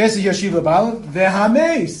right. Kesef Yashiv Labal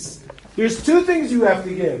veHameis. There's two things you have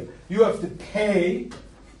to give. You have to pay,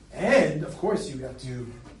 and of course you have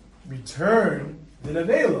to return the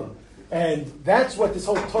nevela. And that's what this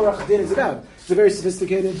whole Torah Chadin is about. It's a very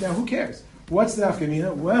sophisticated. Now, who cares? What's the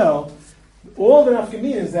nafkamina? Well, all the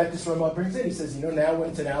nafkaminas that this Ramah brings in, he says, now when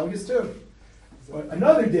it's analogous to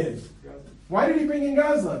another din. Why did he bring in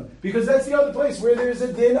Gazlan? Because that's the other place where there's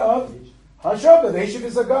a din of Hashava. The Heshiv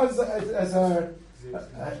is a Gaz as a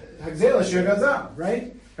Hagzela Shir Gazal,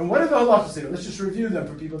 right? And what are the halachas here? Let's just review them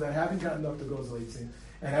for people that haven't gotten up to Gozleitzin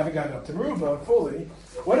and haven't gotten up to Meruba fully.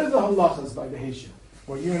 What are the halachas by the Heshiv?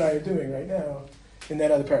 What you and I are doing right now in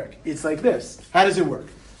that other parak. It's like this. How does it work?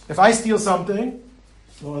 If I steal something,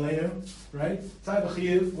 right?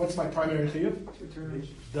 What's my primary chiyuv?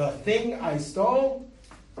 The thing I stole,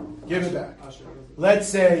 give it back. Let's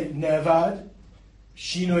say nevad,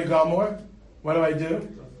 shinoi gamor. What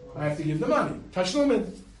do? I have to give the money.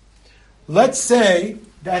 Tashlumin. Let's say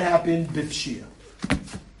that happened b'fshia.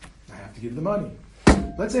 I have to give the money.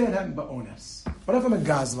 Let's say it happened ba'ones. What if I'm a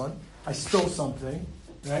gazlan? I stole something,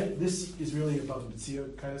 right? This is really above the Mitzvah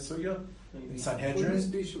kind of sugya in Sanhedrin.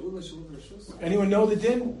 Anyone know the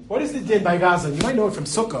din? What is the din by Gaza? You might know it from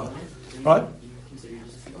Sukkah. What?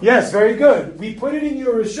 Yes, very good. We put it in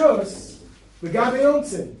your Rishus, L'gabe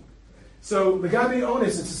Onsin. So L'gabe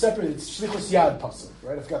Onis, it's a separate, it's Shlichus Yad Pasuk,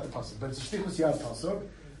 right? I forgot the Pasuk, but it's a Shlichus Yad Pasuk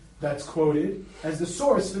that's quoted as the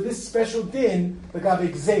source for this special din,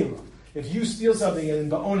 L'gabe Gzela. If you steal something and in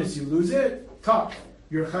Ba'onis you lose it, top.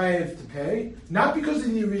 You're chayev to pay, not because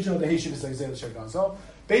of the original the Heshiv is Hagzel Shagazal.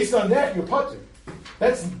 Based on that, you're potter.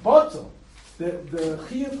 That's batal. The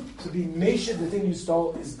chiyuv to be meshed, the thing you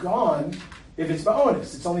stole, is gone if it's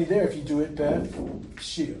ba'onis. It's only there if you do it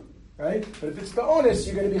b'shia, right? But if it's ba'onis,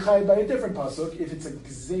 you're going to be chayev by a different pasuk if it's a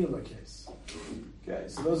gzela case. Okay,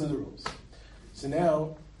 so those are the rules. So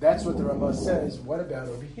now that's what the Ramah says. What about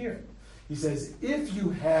over here? He says if you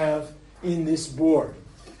have in this board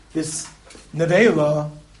this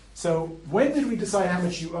nevela. So when did we decide how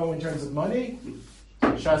much you owe in terms of money?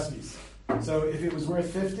 Shasmis. So if it was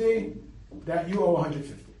worth 50, that you owe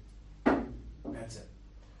 150. That's it.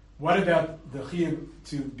 What about the chiyuv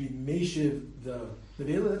to be meshiv the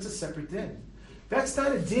nevela? That's a separate din. That's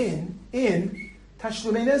not a din in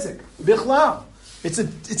tashlumei nezek. Bichlal. It's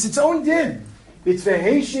its own din. It's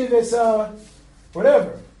veheshiv es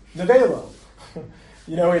whatever nevela.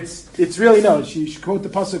 It's really no. She should quote the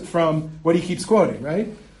pasuk from what he keeps quoting, right?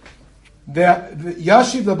 The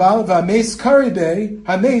Yashiv Labal v'Hameis Karibe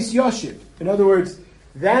Hameis Yashiv. In other words,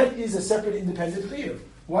 that is a separate independent chiyuv.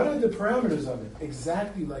 What are the parameters of it?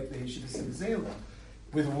 Exactly like the Heshiv Zela,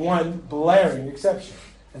 with one blaring exception,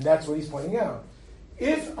 and that's what he's pointing out.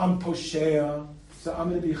 If I'm poshea, so I'm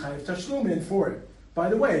going to be chayiv tashlumin for it. By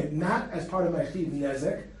the way, not as part of my chiyuv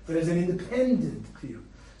nezek, but as an independent chiyuv.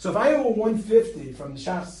 So if I owe 150 from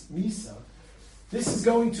Shas Misa, this is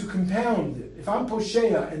going to compound it. If I'm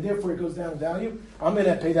Poshea and therefore it goes down in value, I'm going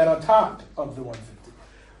to pay that on top of the 150.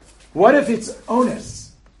 What if it's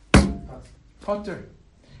Ones? Potter.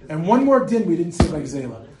 And one more din we didn't say by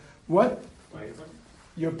Zela. What?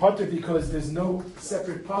 You're Potter because there's no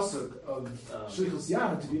separate pasuk of Shlichus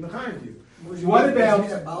Yad to be behind you. What about?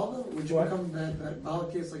 Would you become that Baal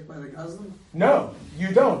case like by the Gazlan? No,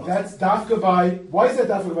 you don't. That's dafka by. Why is that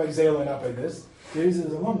dafka by Zela and not by this? There is a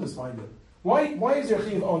lumbus behind it. Why is there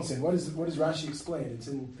chiyuv onsin? What does Rashi explain? It's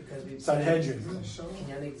in Sanhedrin. We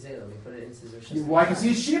put it in scissors. Why? Because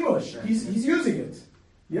he's shimush. He's using it.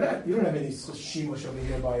 You don't have any shimush over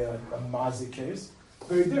here by a mazik case.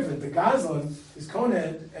 Very different. The Gazlan is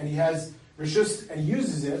koned and he has rishus and he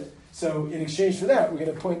uses it. So in exchange for that, we're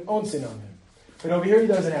going to point onsin on him. But over here he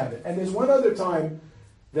doesn't have it. And there's one other time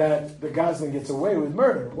that the Goslin gets away with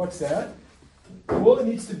murder. What's that? All it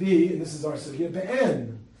needs to be, and this is our sugya,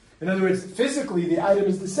 be'en. In other words, physically the item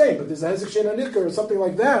is the same, but there's a hezek she'eino nidkar or something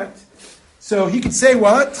like that. So he could say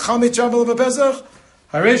what? Chametz shavel v'pesach,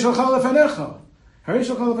 harei shalcha lefanecha. Harei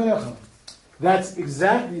shalcha lefanecha. That's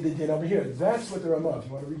exactly the din over here. That's what the Ramah, if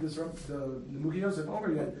you want to read this, the Nemuki Yosef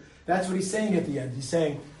over again, that's what he's saying at the end. He's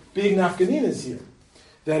saying, big nafkaminas here.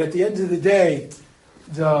 That at the end of the day,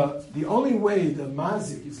 the only way the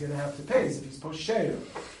mazik is going to have to pay is if he's posheya.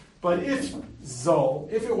 But if Zol,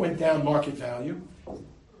 if it went down market value,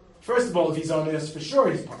 first of all, if he's honest, for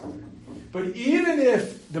sure he's part. But even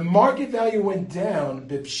if the market value went down,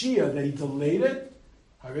 b'pshia, that he delayed it,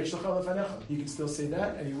 he could still say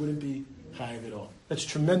that, and he wouldn't be chayiv at all. That's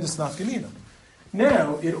tremendous nafkamina.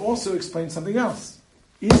 Now, it also explains something else.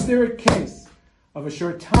 Is there a case of a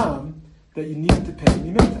short time that you need to pay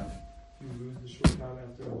mimetav? You lose the short time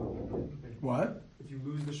after What? If you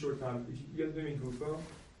lose the short time, if you get doing gufa,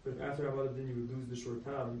 but if after Amad B'din you would lose the short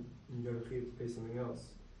time, you got to pay something else.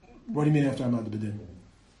 What do you mean after Amad B'din?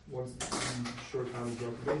 Once the short time is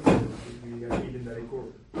brought to base, you got paid in that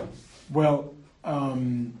court. Well,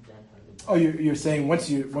 you're saying once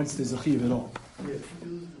there's a chiv at all. Yeah.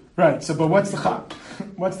 Right. So, but what's the chap?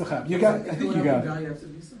 What's the chap? You got. I think you got.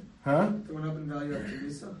 Huh? It went up in value after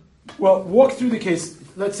Visa. Well, walk through the case.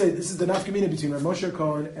 Let's say this is the nafkamina between Rav Moshe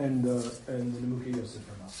Cohen and the Nemuki Yosef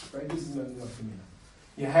Ramah. Right. This is the nafkamina.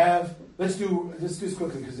 You have. Let's do this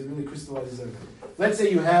quickly because it really crystallizes everything. Let's say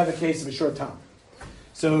you have a case of a short time.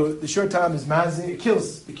 So the short time is mazi. It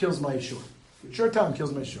kills my short. Short time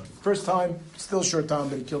kills my short. First time, still short time,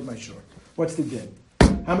 but it killed my short. What's the din?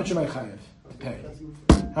 How much am I chayav to pay?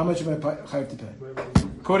 How much am I chayav to pay?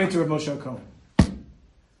 According to Rav Moshe Cohen.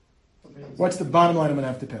 What's the bottom line I'm going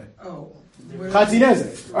to have to pay? Oh. Chatzi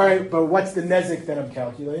nezek. All right, but what's the nezek that I'm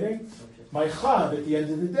calculating? My chav at the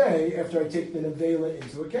end of the day after I take the nevela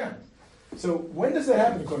into account. So when does that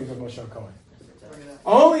happen according to Rav Moshe Cohen?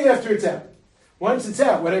 Only after it's out. Once it's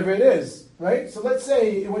out, whatever it is, right? So let's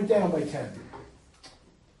say it went down by 10.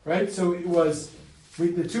 Right? So it was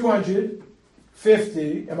the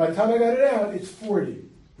 250, and by the time I got it out, it's 40.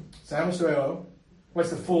 So how much do I owe? What's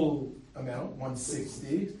the full amount?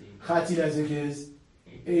 160. Chatzi nezek is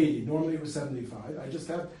 80. Normally it was 75. I just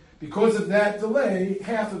have, because of that delay,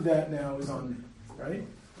 half of that now is on me. Right?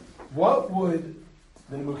 What would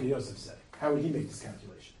the Nemuki Yosef say? How would he make this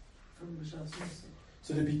calculation?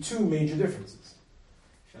 So there'd be two major differences.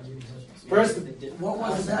 First,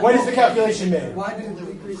 when is the calculation made? Why did it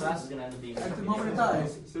decrease? Class is going to end up being At the moment it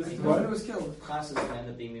dies. The moment it was killed. Class is going to end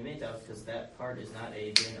up being mimetav because that part is not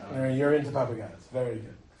a din of. All right, you're into Papagatas. Very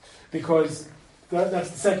good. Because that's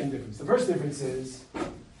the second difference. The first difference is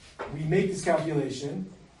we make this calculation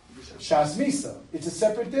Shas Misa. It's a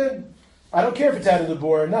separate din. I don't care if it's out of the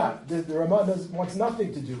bor or not. The Ramah wants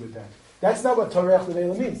nothing to do with that. That's not what Torech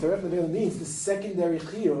Levela means. Torech Levela means the secondary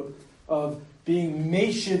chiyuv of being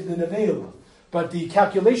meshiv the nevela. But the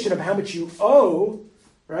calculation of how much you owe,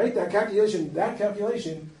 right? That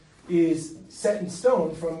calculation is set in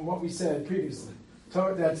stone from what we said previously.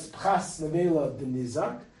 That's pchas nevela the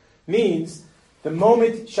nizak means the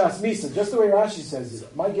moment shas misa, just the way Rashi says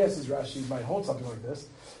it. My guess is Rashi might hold something like this,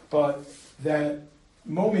 but that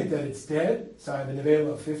moment that it's dead, so I have a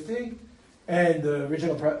nevela of 50. And the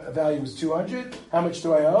original value was 200. How much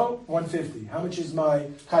do I owe? 150. How much is my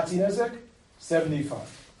chatzi nezek? 75.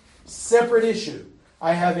 Separate issue.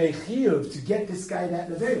 I have a chiyuv to get this guy that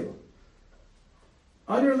nevela.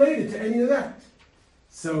 Unrelated to any of that.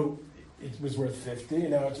 So it was worth 50, and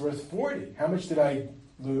now it's worth 40. How much did I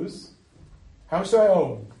lose? How much do I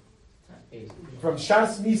owe him? From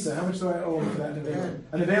Shas Misa, how much do I owe him for that nevela?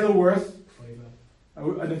 A nevela worth? A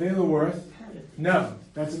nevela worth? No,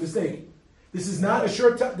 that's a mistake. This is not a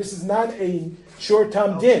short time. This is not a short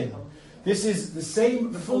time din. This is the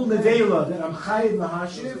same full nevela that I'm chayiv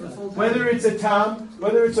lahashiv. Whether it's a tam,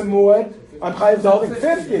 whether it's a muad, I'm chayiv the whole thing.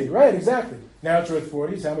 50, right? Exactly. Now it's worth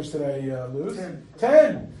 40. So how much did I lose?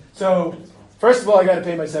 10. So first of all, I got to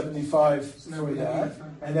pay my 75 for that,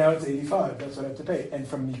 and now it's 85. That's what I have to pay. And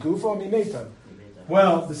from migufa or mimeta?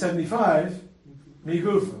 Well, the 75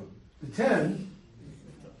 migufa. The 10.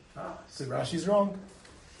 So Rashi's wrong.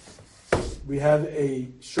 We have a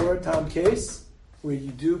short time case where you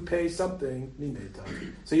do pay something mimeta.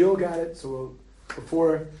 So you all got it. So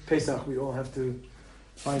before Pesach, we all have to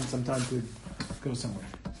find some time to go somewhere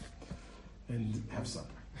and have supper.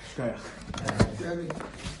 Isn't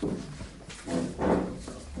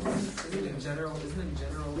it in general?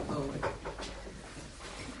 Oh,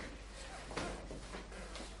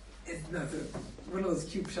 it's not one of those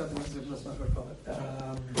cute shots. What's my call it?